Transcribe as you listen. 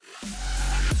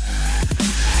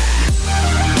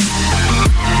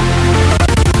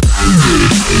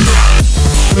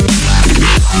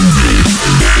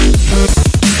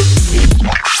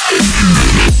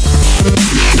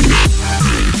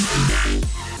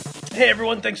Hey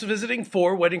everyone, thanks for visiting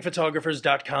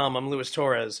forweddingphotographers.com. I'm Luis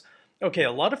Torres. Okay,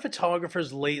 a lot of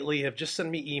photographers lately have just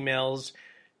sent me emails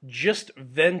just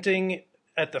venting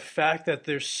at the fact that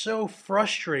they're so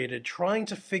frustrated trying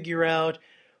to figure out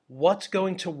what's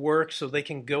going to work so they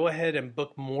can go ahead and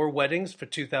book more weddings for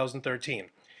 2013.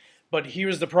 But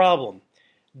here's the problem.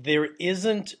 There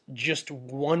isn't just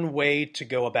one way to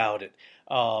go about it.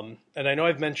 And I know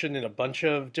I've mentioned in a bunch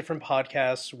of different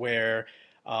podcasts where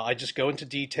I just go into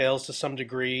details to some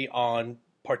degree on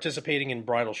participating in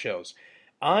bridal shows.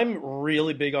 I'm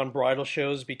really big on bridal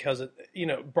shows because,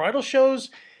 bridal shows,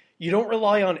 you don't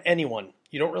rely on anyone.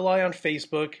 You don't rely on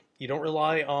Facebook. You don't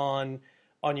rely on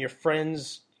your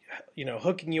friends,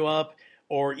 hooking you up,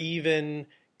 or even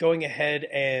going ahead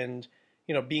and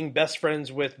being best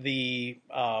friends with the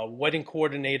wedding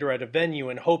coordinator at a venue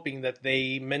and hoping that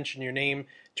they mention your name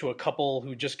to a couple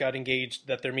who just got engaged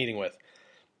that they're meeting with.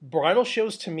 Bridal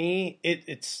shows, to me,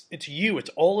 it's you.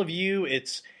 It's all of you.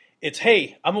 It's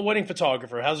hey, I'm a wedding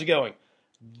photographer. How's it going?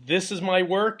 This is my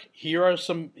work. Here are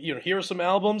some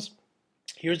albums.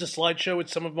 Here's a slideshow with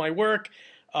some of my work.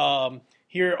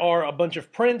 Here are a bunch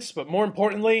of prints. But more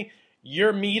importantly,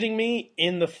 you're meeting me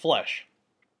in the flesh.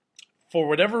 For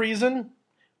whatever reason,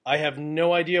 I have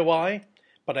no idea why,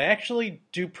 but I actually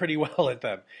do pretty well at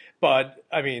them. But,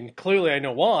 clearly I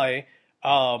know why.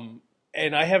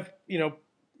 And I have,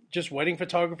 just wedding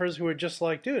photographers who are just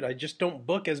like, dude, I just don't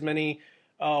book as many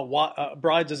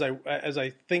brides as I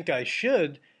think I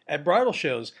should at bridal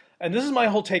shows. And this is my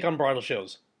whole take on bridal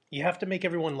shows. You have to make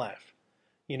everyone laugh.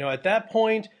 At that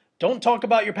point, don't talk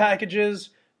about your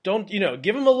packages. Don't,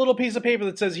 give them a little piece of paper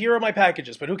that says, here are my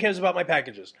packages, but who cares about my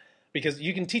packages? Because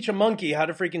you can teach a monkey how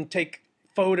to freaking take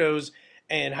photos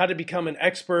and how to become an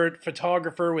expert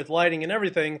photographer with lighting and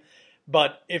everything.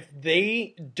 But if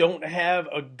they don't have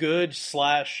a good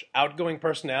 / outgoing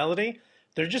personality,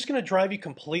 they're just going to drive you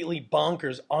completely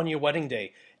bonkers on your wedding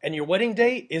day. And your wedding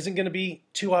day isn't going to be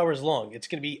 2 hours long. It's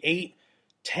going to be 8,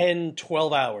 10,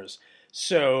 12 hours.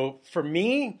 So for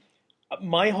me,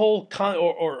 my whole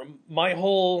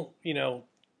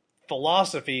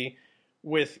philosophy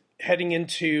with heading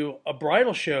into a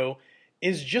bridal show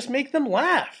is just make them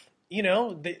laugh.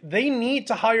 They need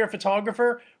to hire a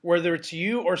photographer, whether it's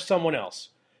you or someone else.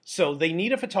 So they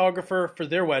need a photographer for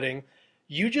their wedding.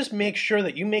 You just make sure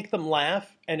that you make them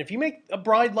laugh. And if you make a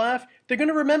bride laugh, they're going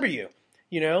to remember you,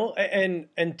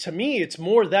 and to me, it's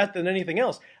more that than anything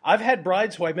else. I've had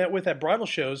brides who I met with at bridal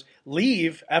shows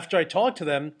leave after I talk to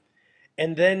them.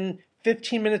 And then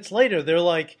 15 minutes later,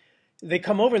 they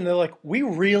come over and they're like, we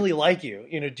really like you.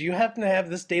 Do you happen to have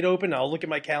this date open? I'll look at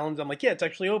my calendar. I'm like, yeah, it's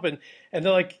actually open. And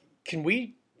they're like, can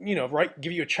we,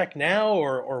 give you a check now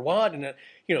or what? And,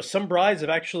 some brides have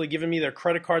actually given me their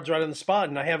credit cards right on the spot.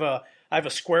 And I have a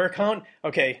Square account.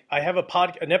 Okay, I have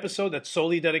an episode that's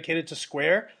solely dedicated to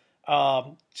Square,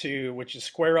 which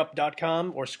is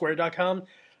squareup.com or square.com.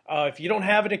 If you don't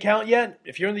have an account yet,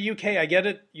 if you're in the UK, I get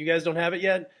it. You guys don't have it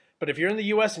yet. But if you're in the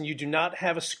US and you do not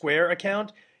have a Square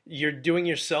account, you're doing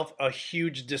yourself a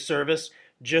huge disservice.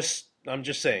 I'm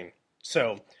just saying.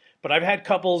 So, but I've had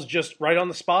couples just right on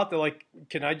the spot. They're like,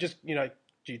 can I just, do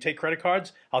you take credit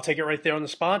cards? I'll take it right there on the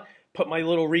spot. Put my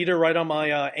little reader right on my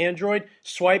Android,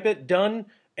 swipe it, done.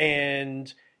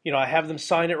 And, I have them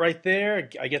sign it right there.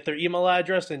 I get their email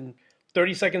address, and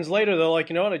 30 seconds later, they're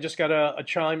like, you know what? I just got a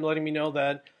chime letting me know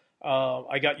that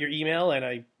I got your email,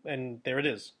 and there it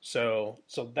is. So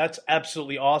that's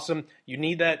absolutely awesome. You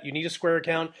need that. You need a Square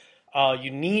account.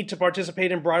 You need to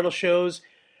participate in bridal shows.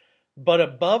 But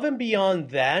above and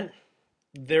beyond that,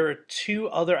 there are two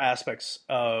other aspects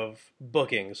of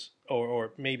bookings,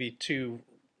 or maybe two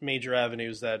major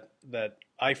avenues that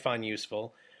I find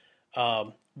useful.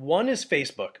 One is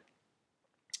Facebook.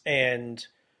 And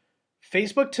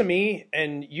Facebook, to me,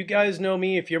 and you guys know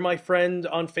me, if you're my friend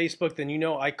on Facebook, then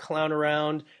I clown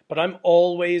around, but I'm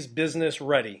always business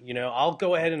ready. I'll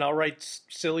go ahead and I'll write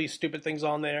silly, stupid things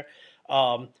on there.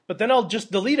 But then I'll just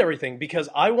delete everything because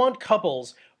I want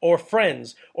couples or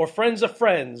friends of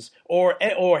friends or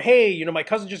hey, my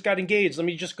cousin just got engaged. Let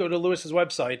me just go to Lewis's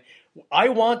website. I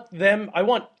want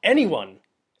anyone,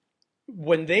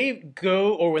 when they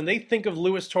go or when they think of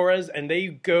Luis Torres and they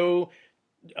go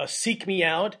seek me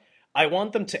out, I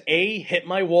want them to hit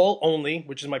my wall only,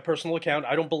 which is my personal account.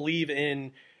 I don't believe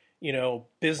in,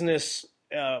 business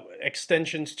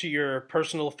extensions to your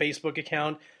personal Facebook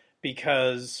account,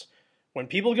 because when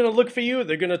people are going to look for you,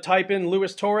 they're going to type in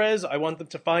Luis Torres. I want them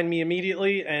to find me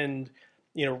immediately and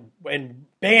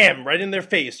bam, right in their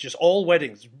face, just all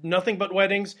weddings, nothing but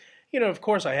weddings. Of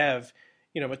course I have,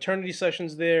 maternity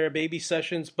sessions there, baby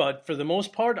sessions, but for the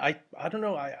most part, I don't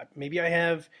know, maybe I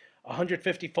have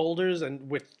 150 folders and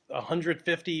with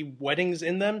 150 weddings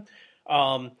in them.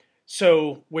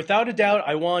 So without a doubt,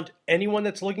 I want anyone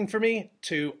that's looking for me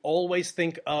to always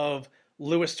think of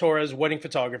Luis Torres Wedding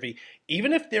Photography,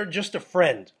 even if they're just a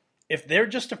friend. If they're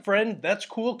just a friend, that's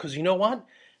cool because you know what?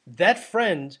 That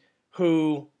friend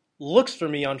who looks for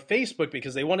me on Facebook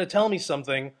because they want to tell me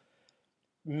something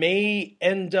may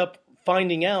end up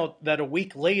finding out that a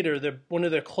week later, one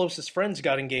of their closest friends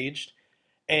got engaged.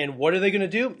 And what are they going to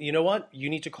do? You know what? You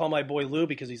need to call my boy Lou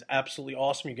because he's absolutely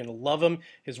awesome. You're going to love him.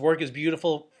 His work is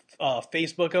beautiful.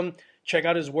 Facebook him. Check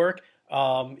out his work.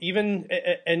 So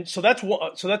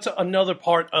that's another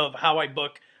part of how I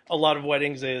book a lot of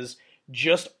weddings is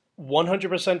just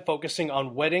 100% focusing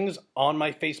on weddings on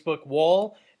my Facebook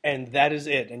wall, and that is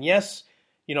it. And yes,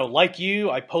 like you,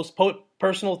 I post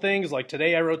personal things. Like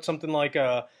today, I wrote something like,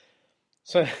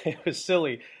 so it was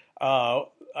silly. I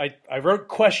wrote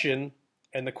question,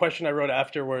 and the question I wrote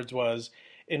afterwards was,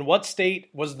 in what state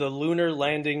was the lunar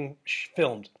landing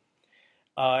filmed?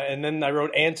 And then I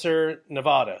wrote answer,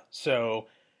 Nevada. So,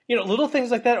 little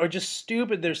things like that are just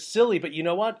stupid. They're silly, but you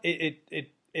know what?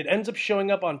 It ends up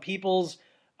showing up on people's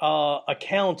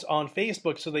accounts on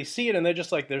Facebook, so they see it and they're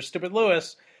just like, there's stupid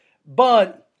Lewis.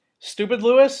 But stupid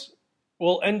Lewis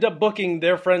will end up booking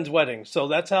their friend's wedding. So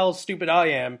that's how stupid I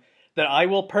am, that I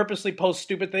will purposely post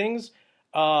stupid things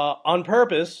on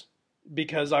purpose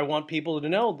because I want people to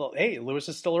know, hey, Lewis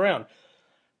is still around.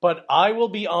 But I will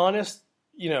be honest,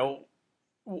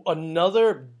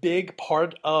 another big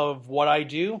part of what I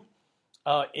do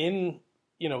in,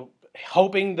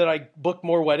 hoping that I book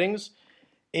more weddings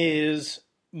is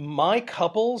my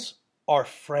couples are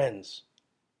friends.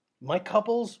 My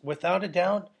couples, without a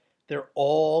doubt, they're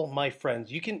all my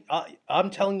friends. I'm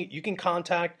telling you, you can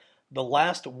contact the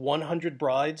last 100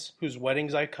 brides whose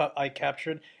weddings I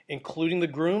captured, including the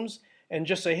grooms, and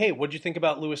just say, hey, what'd you think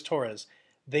about Luis Torres?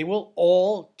 They will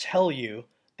all tell you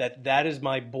that is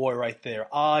my boy right there.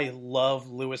 I love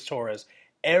Luis Torres.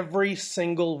 Every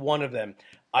single one of them.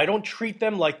 I don't treat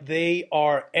them like they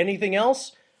are anything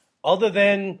else other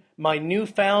than my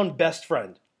newfound best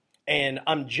friend. And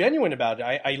I'm genuine about it.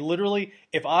 I literally,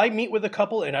 if I meet with a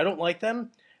couple and I don't like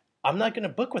them, I'm not going to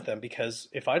book with them because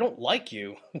if I don't like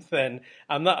you, then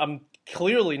I'm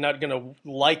clearly not going to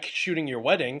like shooting your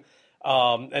wedding.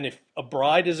 And if a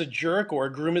bride is a jerk or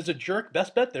a groom is a jerk,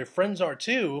 best bet their friends are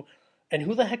too. And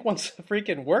who the heck wants to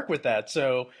freaking work with that?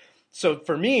 So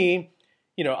for me,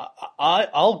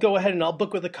 I'll go ahead and I'll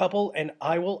book with a couple and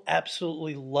I will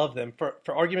absolutely love them. For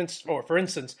arguments, or for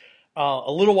instance,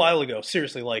 a little while ago,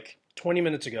 seriously, like 20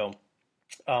 minutes ago,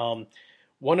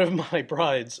 one of my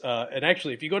brides, and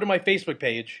actually, if you go to my Facebook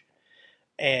page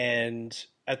and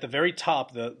at the very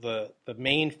top, the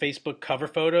main Facebook cover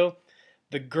photo,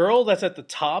 the girl that's at the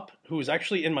top, who is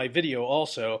actually in my video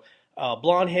also,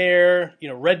 blonde hair,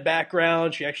 red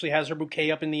background. She actually has her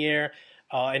bouquet up in the air.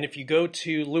 And if you go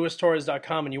to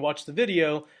luistorres.com and you watch the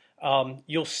video,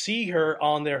 you'll see her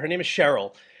on there. Her name is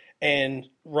Cheryl. And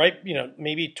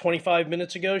maybe 25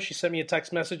 minutes ago, she sent me a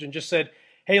text message and just said,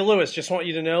 hey, Lewis, just want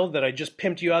you to know that I just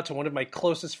pimped you out to one of my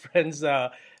closest friends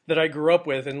that I grew up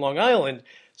with in Long Island.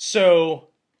 So,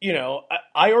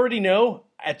 I already know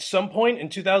at some point in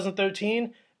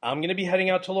 2013, I'm going to be heading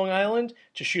out to Long Island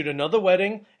to shoot another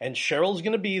wedding, and Cheryl's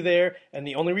going to be there. And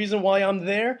the only reason why I'm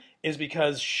there is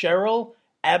because Cheryl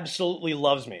absolutely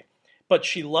loves me. But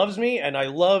she loves me, and I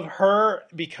love her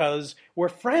because we're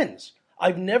friends.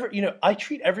 I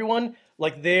treat everyone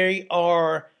like they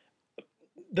are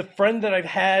the friend that I've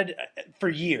had for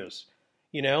years,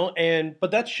 but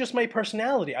that's just my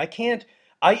personality.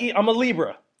 I'm a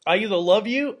Libra. I either love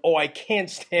you or I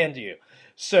can't stand you.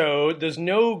 So there's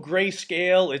no gray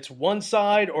scale. It's one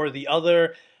side or the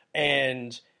other.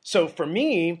 And so for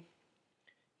me,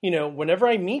 whenever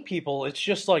I meet people, it's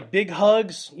just like big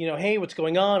hugs, hey, what's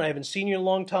going on? I haven't seen you in a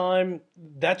long time.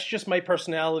 That's just my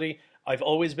personality. I've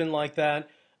always been like that.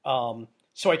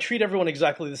 So I treat everyone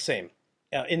exactly the same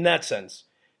in that sense.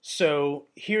 So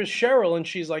here's Cheryl, and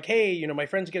she's like, hey, my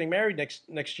friend's getting married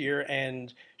next year,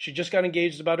 and she just got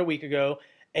engaged about a week ago.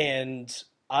 And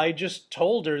I just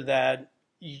told her that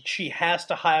she has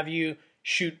to have you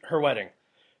shoot her wedding.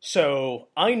 So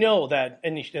I know that,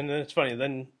 and then it's funny,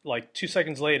 then like 2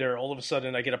 seconds later, all of a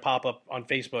sudden I get a pop-up on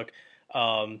Facebook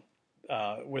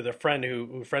with a friend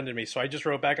who friended me. So I just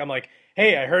wrote back, I'm like,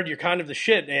 hey, I heard you're kind of the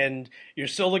shit and you're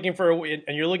still looking for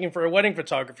a wedding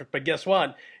photographer, but guess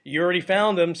what? You already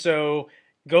found them, so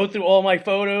go through all my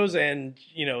photos and,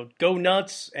 go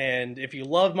nuts. And if you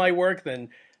love my work, then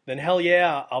hell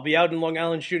yeah, I'll be out in Long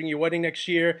Island shooting your wedding next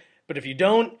year. But if you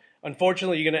don't,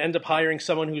 unfortunately, you're going to end up hiring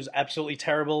someone who's absolutely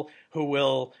terrible, who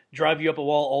will drive you up a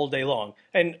wall all day long.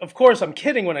 And of course, I'm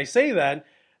kidding when I say that,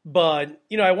 but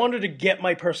I wanted to get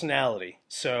my personality.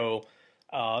 So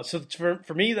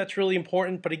for me, that's really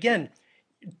important. But again,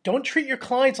 don't treat your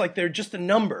clients like they're just a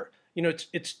number.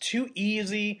 It's too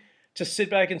easy to sit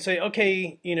back and say,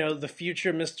 okay, the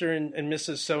future Mr. and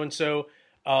Mrs. So and so,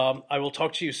 I will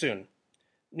talk to you soon.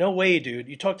 No way, dude.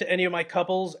 You talk to any of my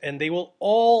couples, and they will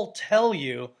all tell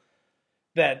you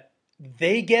that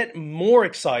they get more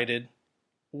excited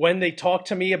when they talk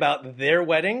to me about their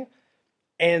wedding,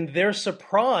 and they're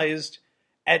surprised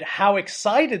at how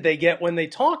excited they get when they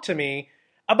talk to me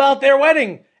about their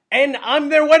wedding. And I'm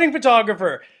their wedding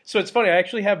photographer. So it's funny, I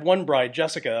actually have one bride,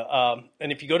 Jessica,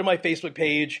 and if you go to my Facebook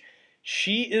page,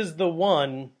 she is the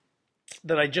one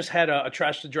that I just had a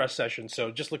Trash the Dress session.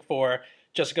 So just look for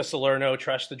Jessica Salerno,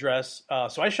 Trash the Dress.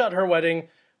 So I shot her wedding,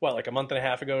 like a month and a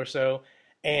half ago or so.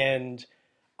 And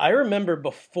I remember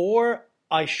before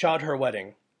I shot her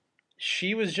wedding,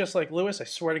 she was just like, Lewis, I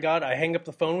swear to God, I hang up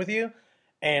the phone with you,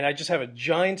 and I just have a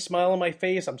giant smile on my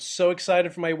face. I'm so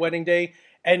excited for my wedding day.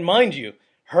 And mind you,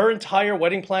 her entire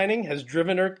wedding planning has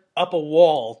driven her up a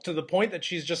wall to the point that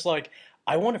she's just like,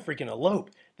 I want to freaking elope.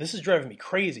 This is driving me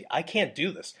crazy. I can't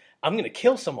do this. I'm going to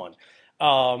kill someone.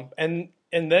 And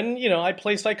then, I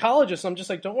play psychologist. I'm just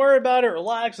like, don't worry about it.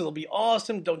 Relax. It'll be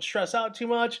awesome. Don't stress out too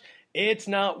much. It's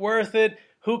not worth it.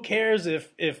 Who cares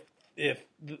if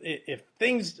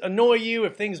things annoy you,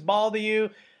 if things bother you?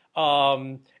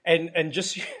 And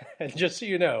just so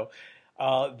you know,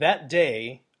 that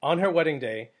day, on her wedding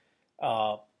day,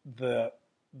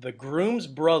 the groom's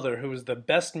brother, who was the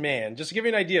best man, just to give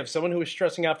you an idea of someone who was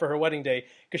stressing out for her wedding day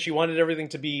because she wanted everything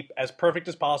to be as perfect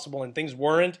as possible, and things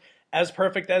weren't as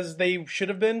perfect as they should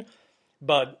have been.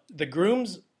 But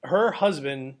her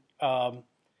husband,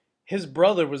 his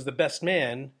brother was the best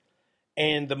man,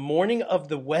 and the morning of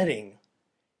the wedding,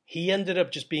 he ended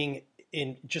up just being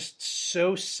just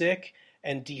so sick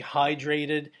and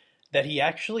dehydrated that he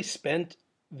actually spent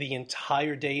the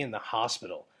entire day in the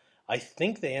hospital. I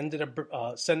think they ended up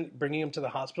bringing him to the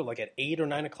hospital like at 8 or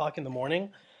 9 o'clock in the morning.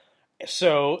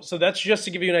 So that's just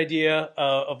to give you an idea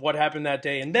of what happened that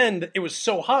day. And then it was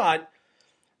so hot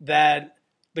that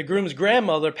the groom's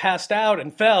grandmother passed out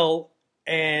and fell,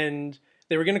 and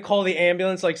they were going to call the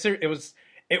ambulance. Like,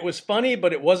 it was funny,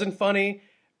 but it wasn't funny,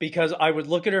 because I would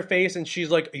look at her face and she's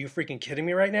like, are you freaking kidding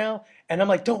me right now? And I'm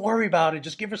like, don't worry about it.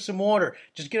 Just give her some water.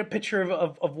 Just get a pitcher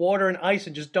of water and ice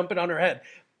and just dump it on her head.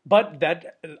 But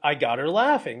I got her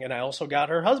laughing, and I also got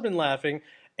her husband laughing,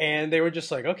 and they were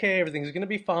just like, okay, everything's going to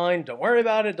be fine. Don't worry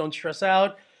about it. Don't stress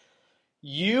out.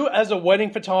 You, as a wedding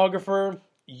photographer,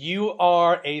 you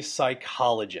are a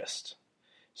psychologist.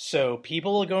 So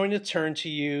people are going to turn to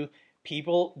you.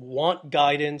 People want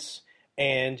guidance,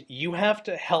 and you have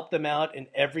to help them out in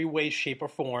every way, shape, or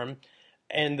form,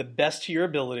 and the best to your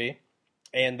ability,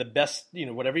 and the best,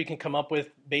 whatever you can come up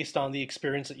with based on the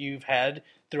experience that you've had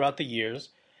throughout the years.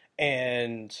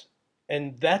 And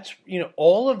that's,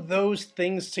 all of those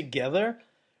things together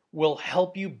will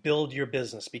help you build your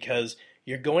business, because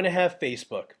you're going to have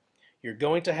Facebook. You're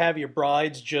going to have your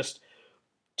brides just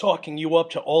talking you up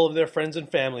to all of their friends and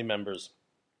family members.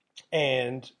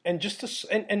 And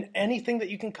anything that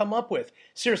you can come up with.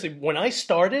 Seriously, when I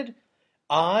started,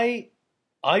 I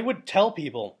would tell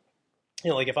people,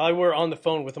 like if I were on the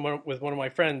phone with one of my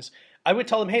friends, I would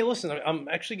tell them, hey, listen, I'm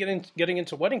actually getting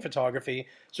into wedding photography.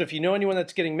 So if you know anyone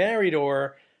that's getting married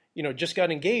or, just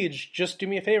got engaged, just do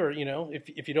me a favor,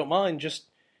 if you don't mind, just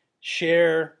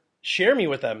share me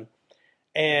with them.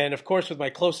 And of course, with my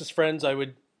closest friends, I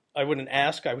wouldn't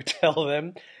ask, I would tell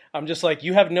them. I'm just like,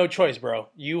 you have no choice, bro.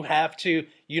 You have to,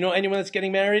 anyone that's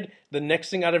getting married, the next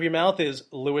thing out of your mouth is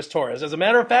Luis Torres. As a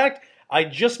matter of fact, I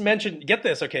just mentioned, get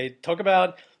this, okay, talk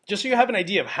about, just so you have an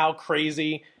idea of how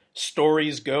crazy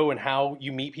stories go and how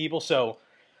you meet people. So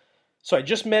I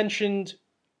just mentioned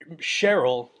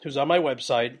Cheryl, who's on my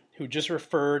website, who just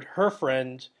referred her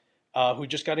friend who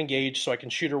just got engaged so I can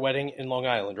shoot her wedding in Long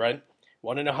Island, right?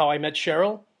 Want to know how I met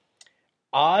Cheryl?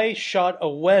 I shot a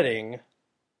wedding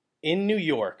in New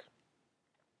York,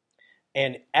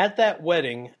 and at that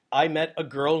wedding, I met a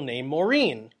girl named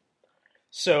Maureen.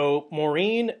 So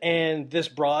Maureen and this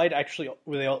bride, actually,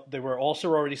 they were all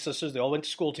sorority sisters. They all went to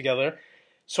school together.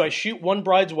 So I shoot one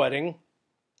bride's wedding,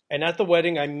 and at the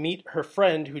wedding, I meet her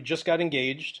friend who just got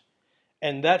engaged,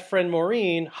 and that friend,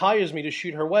 Maureen, hires me to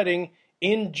shoot her wedding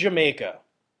in Jamaica.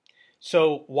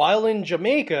 So while in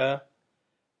Jamaica,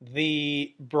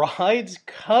 the bride's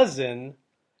cousin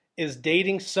is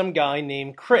dating some guy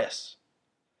named Chris.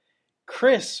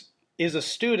 Chris is a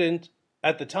student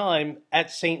at the time at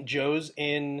St. Joe's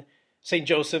in St.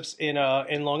 Joseph's in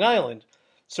Long Island.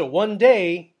 So one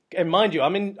day, and mind you,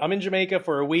 I'm in Jamaica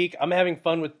for a week. I'm having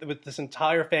fun with this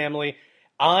entire family.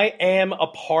 I am a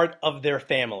part of their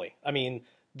family. I mean,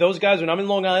 those guys, when I'm in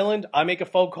Long Island, I make a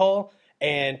phone call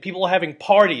and people are having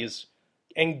parties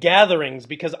and gatherings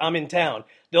because I'm in town.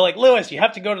 They're like, Lewis, you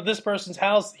have to go to this person's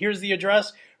house. Here's the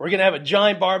address. We're going to have a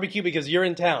giant barbecue because you're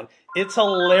in town. It's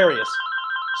hilarious.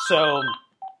 So,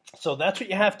 so that's what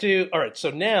you have to. All right.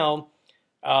 So now,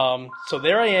 so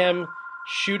there I am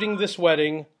shooting this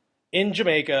wedding in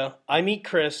Jamaica. I meet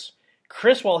Chris.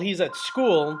 Chris, while he's at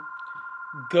school,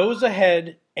 goes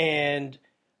ahead and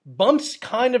bumps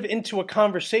kind of into a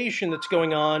conversation that's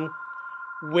going on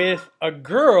with a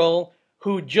girl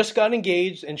who just got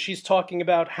engaged, and she's talking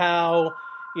about how,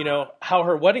 how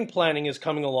her wedding planning is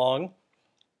coming along.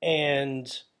 And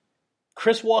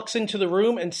Chris walks into the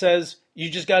room and says, "You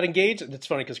just got engaged?" And it's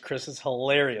funny because Chris is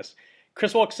hilarious.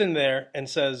 Chris walks in there and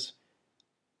says,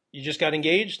 "You just got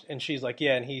engaged?" And she's like,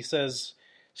 "Yeah." And he says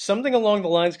something along the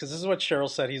lines, because this is what Cheryl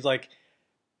said. He's like,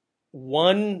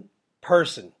 "One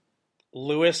person,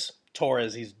 Luis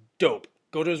Torres, he's dope.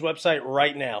 Go to his website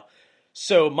right now."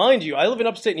 So, mind you, I live in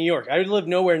upstate New York. I live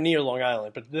nowhere near Long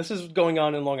Island, but this is going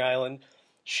on in Long Island.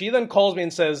 She then calls me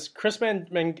and says, Chris what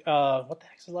the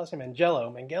heck's his last name?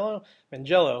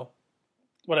 Mangelo,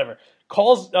 whatever.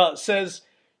 Says,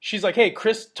 she's like, "Hey,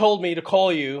 Chris told me to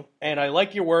call you, and I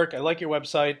like your work. I like your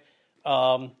website.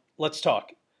 Let's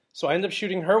talk." So I ended up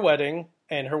shooting her wedding,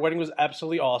 and her wedding was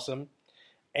absolutely awesome.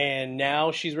 And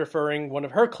now she's referring one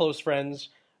of her close friends,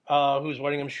 whose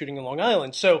wedding I'm shooting in Long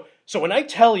Island. So when I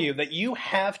tell you that you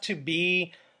have to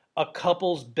be a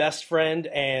couple's best friend,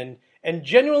 and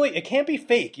genuinely, it can't be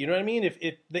fake. You know what I mean?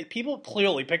 If people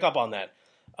clearly pick up on that.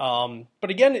 But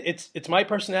again, it's my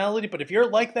personality. But if you're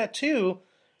like that too,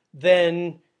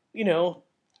 then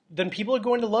then people are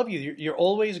going to love you. You're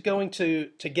always going to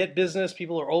get business.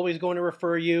 People are always going to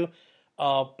refer you.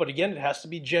 But again, it has to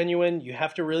be genuine. You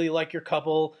have to really like your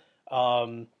couple.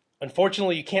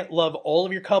 Unfortunately, you can't love all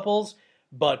of your couples.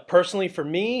 But personally, for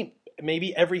me,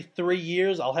 maybe every 3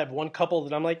 years, I'll have one couple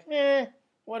that I'm like,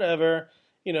 whatever.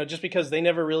 Just because they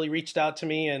never really reached out to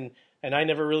me, and I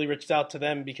never really reached out to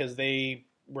them because they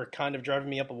were kind of driving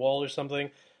me up a wall or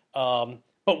something.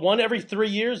 But one every 3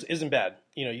 years isn't bad.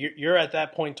 You're at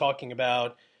that point talking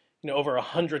about, over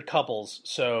 100 couples.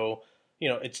 So,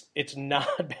 it's not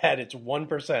bad. It's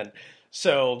 1%.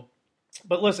 So,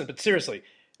 but seriously,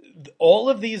 all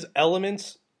of these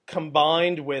elements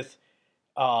combined with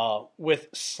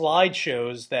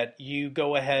slideshows that you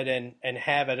go ahead and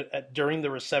have during the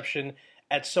reception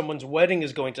at someone's wedding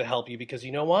is going to help you, because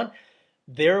you know what?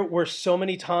 There were so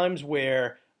many times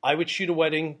where I would shoot a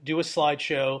wedding, do a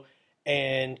slideshow,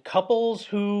 and couples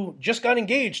who just got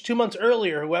engaged 2 months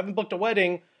earlier, who haven't booked a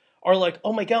wedding, are like,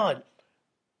 "Oh my God,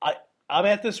 I'm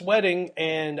at this wedding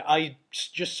and I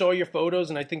just saw your photos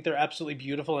and I think they're absolutely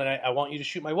beautiful and I want you to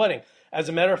shoot my wedding." As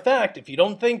a matter of fact, if you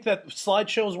don't think that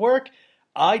slideshows work,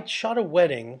 I shot a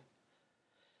wedding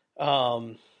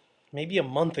maybe a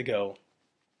month ago.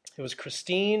 It was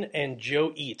Christine and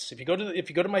Joe Eats. If you go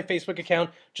to my Facebook account,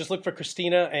 just look for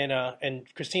Christina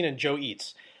and Christine and Joe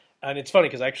Eats. And it's funny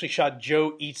because I actually shot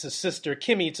Joe Eats' sister,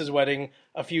 Kim Eats' wedding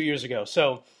a few years ago.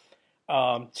 So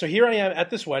here I am at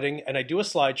this wedding, and I do a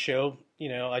slideshow.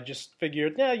 I just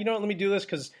figured, let me do this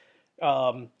because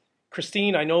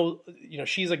Christine, I know,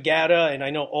 she's a GATA, and I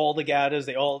know all the GATAs.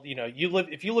 They all,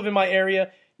 if you live in my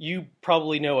area, you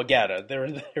probably know a GATA.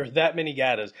 There are that many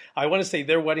GATAs. I want to say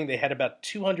their wedding, they had about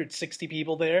 260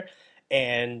 people there,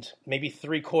 and maybe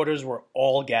 3/4 were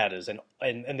all GATAs,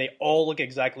 and they all look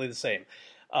exactly the same.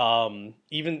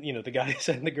 Even, the guys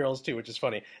and the girls too, which is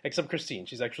funny, except Christine.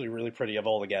 She's actually really pretty of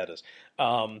all the GATAs.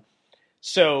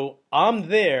 So I'm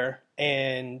there,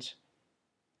 and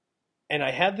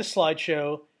I had the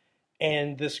slideshow,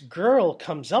 and this girl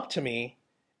comes up to me,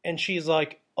 and she's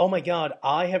like, "Oh my God,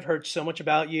 I have heard so much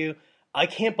about you. I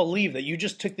can't believe that you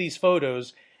just took these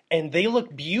photos, and they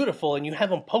look beautiful, and you have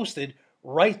them posted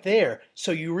right there.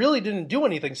 So you really didn't do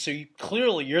anything. So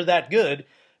clearly you're that good."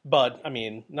 But I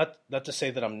mean, not to say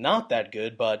that I'm not that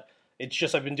good, but it's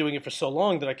just I've been doing it for so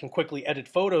long that I can quickly edit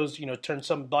photos, turn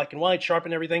some black and white,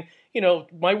 sharpen everything.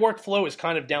 My workflow is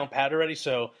kind of down pat already,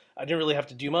 so I didn't really have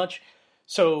to do much.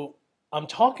 So I'm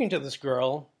talking to this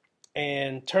girl,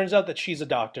 and turns out that she's a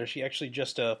doctor. She actually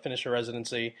just finished her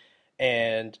residency,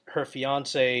 and her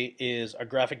fiance is a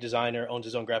graphic designer, owns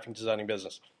his own graphic designing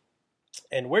business.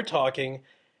 And we're talking,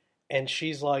 and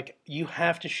she's like, "You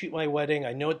have to shoot my wedding.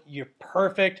 I know you're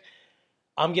perfect.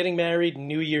 I'm getting married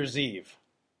New Year's Eve."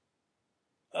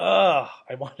 Ugh,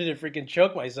 I wanted to freaking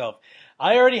choke myself.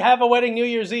 I already have a wedding New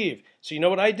Year's Eve. So you know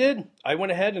what I did? I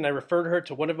went ahead and I referred her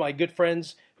to one of my good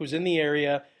friends who's in the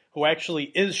area who actually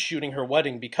is shooting her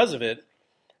wedding because of it.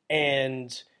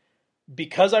 And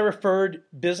because I referred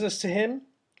business to him,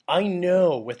 I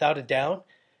know without a doubt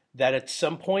that at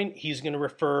some point he's going to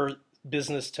refer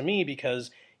business to me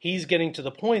because he's getting to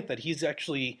the point that he's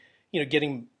actually,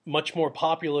 getting much more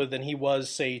popular than he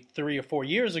was, say, 3 or 4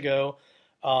 years ago.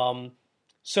 Um,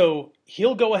 so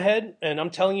he'll go ahead, and I'm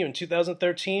telling you, in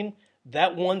 2013,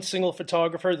 that one single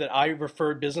photographer that I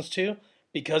referred business to,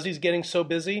 because he's getting so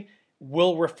busy,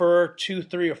 will refer two,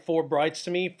 three, or four brides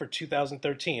to me for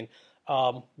 2013.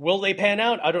 Will they pan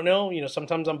out? I don't know.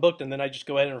 Sometimes I'm booked, and then I just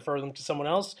go ahead and refer them to someone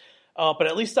else. But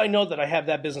at least I know that I have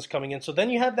that business coming in. So then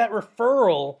you have that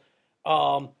referral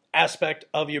aspect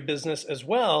of your business as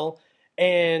well.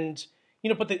 And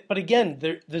but again,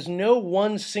 there's no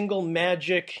one single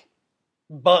magic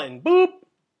button. Boop,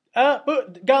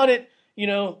 boop, got it.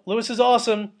 Lewis is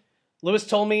awesome. Lewis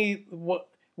told me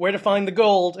where to find the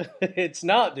gold. It's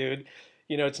not, dude.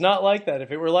 It's not like that.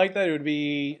 If it were like that, it would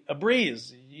be a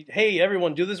breeze. Hey,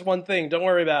 everyone, do this one thing. Don't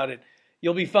worry about it.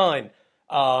 You'll be fine.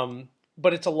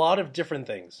 But it's a lot of different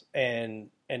things. And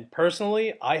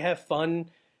personally, I have fun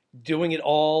doing it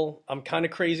all. I'm kind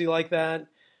of crazy like that.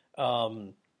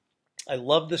 I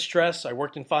love the stress. I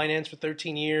worked in finance for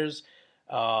 13 years.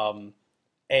 Um,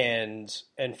 and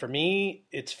for me,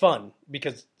 it's fun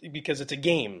because it's a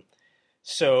game.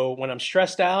 So when I'm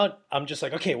stressed out, I'm just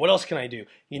like, okay, what else can I do?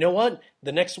 You know what?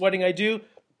 The next wedding I do,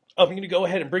 I'm going to go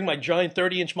ahead and bring my giant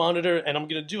 30-inch monitor and I'm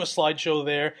going to do a slideshow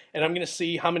there and I'm going to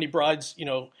see how many brides,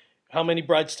 how many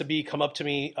brides to be come up to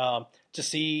me to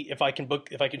see if I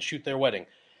can shoot their wedding.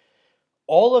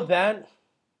 All of that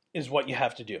is what you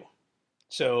have to do.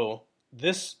 So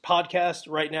this podcast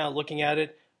right now, looking at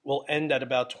it, will end at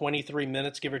about 23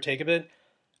 minutes, give or take a bit.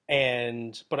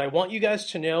 But I want you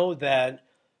guys to know that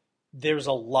there's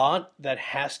a lot that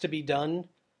has to be done.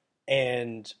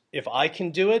 And if I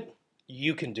can do it,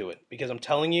 you can do it. Because I'm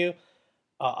telling you,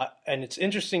 and it's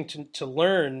interesting to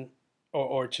learn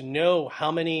or to know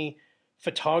how many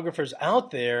photographers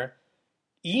out there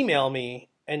email me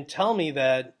and tell me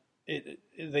that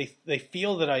they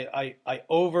feel that I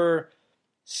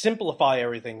oversimplify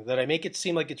everything, that I make it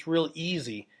seem like it's real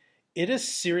easy. It is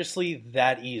seriously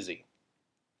that easy.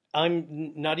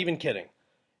 I'm not even kidding.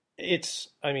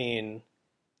 I mean,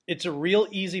 it's a real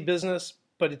easy business,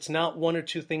 but it's not one or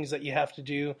two things that you have to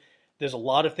do. There's a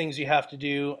lot of things you have to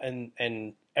do,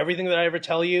 and everything that I ever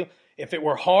tell you, if it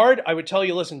were hard, I would tell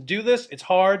you, listen, do this. It's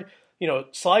hard.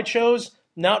 Slideshows,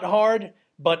 not hard,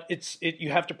 but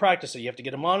you have to practice it. You have to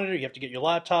get a monitor. You have to get your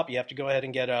laptop. You have to go ahead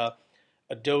and get a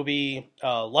Adobe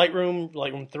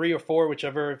Lightroom 3 or 4,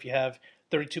 whichever, if you have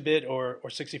 32-bit or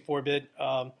 64-bit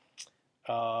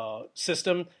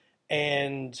system,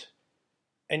 and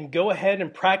go ahead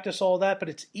and practice all that. But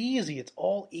it's easy. It's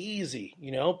all easy,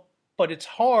 But it's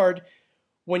hard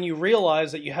when you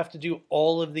realize that you have to do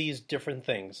all of these different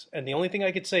things. And the only thing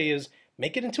I could say is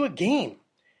make it into a game.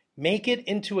 Make it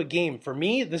into a game. For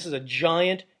me, this is a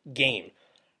giant game.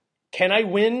 Can I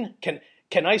win?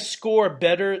 Can I score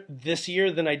better this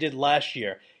year than I did last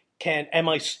year? Am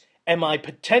I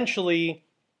potentially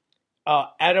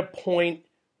at a point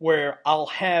where I'll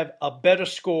have a better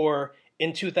score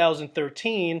in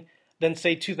 2013 than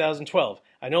say 2012?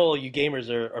 I know all you gamers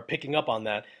are picking up on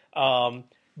that,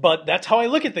 but that's how I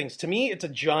look at things. To me, it's a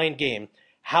giant game.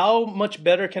 How much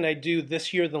better can I do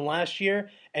this year than last year?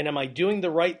 And am I doing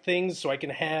the right things so I can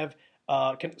have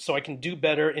so I can do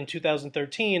better in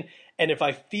 2013? And if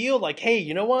I feel like, hey,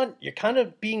 you know what, you're kind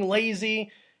of being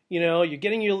lazy, you're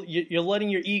letting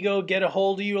your ego get a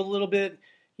hold of you a little bit.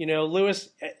 Lewis,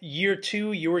 year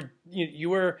 2, you had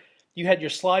your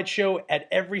slideshow at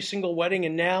every single wedding,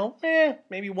 and now,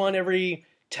 maybe one every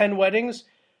 10 weddings.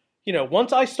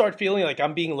 Once I start feeling like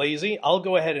I'm being lazy, I'll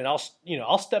go ahead and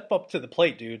I'll step up to the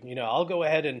plate, dude. I'll go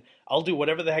ahead and I'll do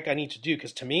whatever the heck I need to do.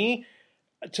 Because to me,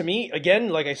 again,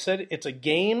 like I said, it's a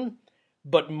game,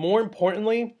 but more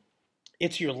importantly,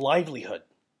 it's your livelihood,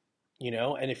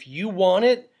 And if you want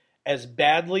it as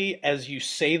badly as you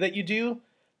say that you do,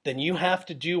 then you have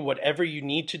to do whatever you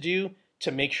need to do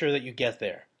to make sure that you get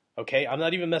there. Okay? I'm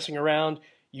not even messing around.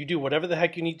 You do whatever the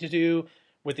heck you need to do,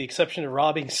 with the exception of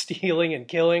robbing, stealing, and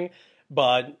killing.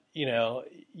 But,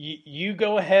 you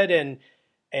go ahead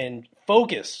and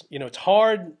focus. It's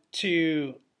hard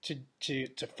to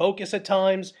focus at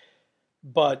times,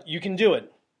 but you can do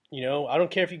it. I don't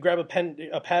care if you grab a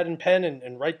pad and pen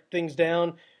and write things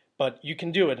down, but you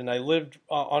can do it. And I lived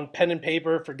on pen and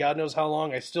paper for God knows how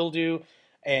long. I still do.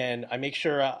 And I make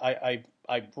sure I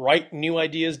I write new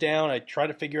ideas down. I try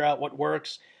to figure out what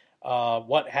works,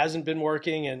 what hasn't been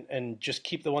working, and just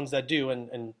keep the ones that do.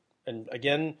 And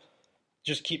again,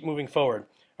 just keep moving forward.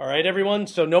 All right, everyone.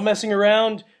 So no messing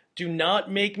around. Do not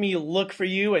make me look for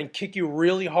you and kick you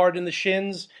really hard in the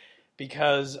shins,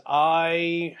 because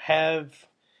I have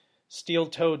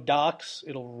steel-toed docs.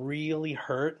 It'll really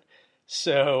hurt.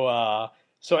 So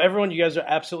everyone, you guys are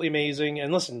absolutely amazing.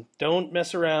 And listen, don't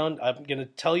mess around. I'm going to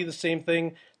tell you the same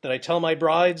thing that I tell my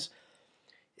brides.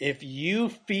 If you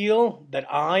feel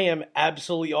that I am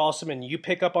absolutely awesome and you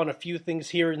pick up on a few things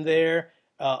here and there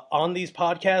on these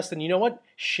podcasts, then you know what?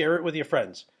 Share it with your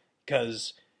friends.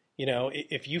 Because,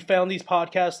 if you found these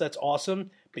podcasts, that's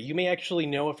awesome. But you may actually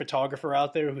know a photographer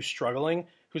out there who's struggling,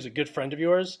 who's a good friend of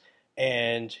yours.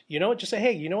 And you know what? Just say,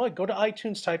 hey, you know what? Go to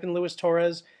iTunes, type in Luis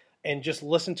Torres, and just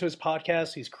listen to his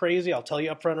podcast. He's crazy. I'll tell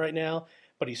you up front right now.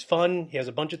 But he's fun. He has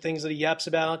a bunch of things that he yaps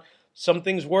about. Some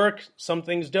things work, some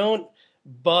things don't.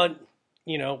 But,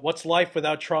 what's life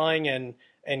without trying and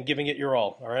giving it your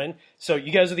all right? So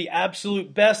you guys are the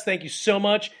absolute best. Thank you so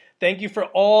much. Thank you for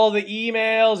all the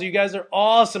emails. You guys are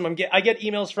awesome. I get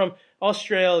emails from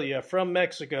Australia, from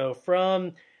Mexico,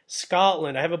 from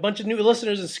Scotland. I have a bunch of new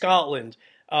listeners in Scotland.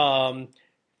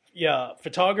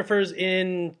 Photographers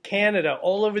in Canada,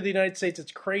 all over the United States.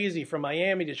 It's crazy. From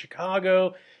Miami to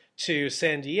Chicago to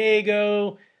San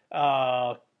Diego,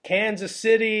 Kansas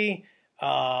City,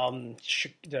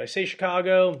 did I say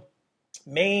Chicago?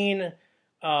 Maine,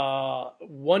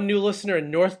 one new listener in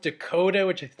North Dakota,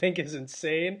 which I think is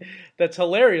insane. That's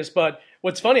hilarious. But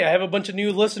what's funny, I have a bunch of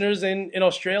new listeners in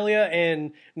Australia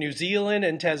and New Zealand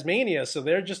and Tasmania. So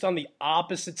they're just on the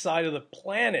opposite side of the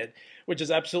planet, which is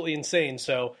absolutely insane.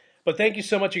 So, but thank you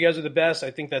so much. You guys are the best.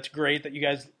 I think that's great that you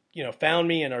guys, found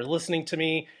me and are listening to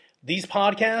me. These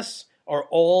podcasts are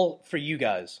all for you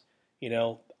guys.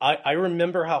 I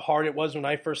remember how hard it was when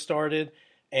I first started,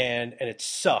 and it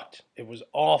sucked. It was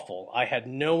awful. I had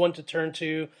no one to turn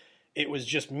to. It was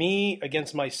just me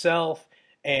against myself.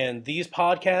 And these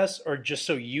podcasts are just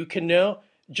so you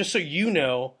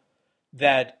know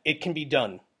that it can be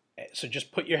done. So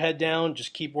just put your head down,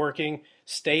 just keep working,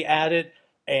 stay at it,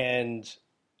 and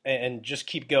just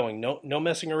keep going. No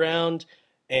messing around.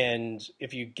 And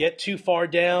if you get too far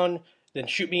down, then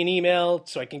shoot me an email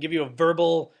so I can give you a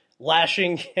verbal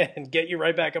lashing and get you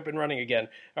right back up and running again.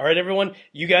 All right, everyone,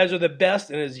 you guys are the best.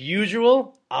 And as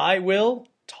usual, I will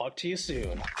talk to you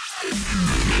soon.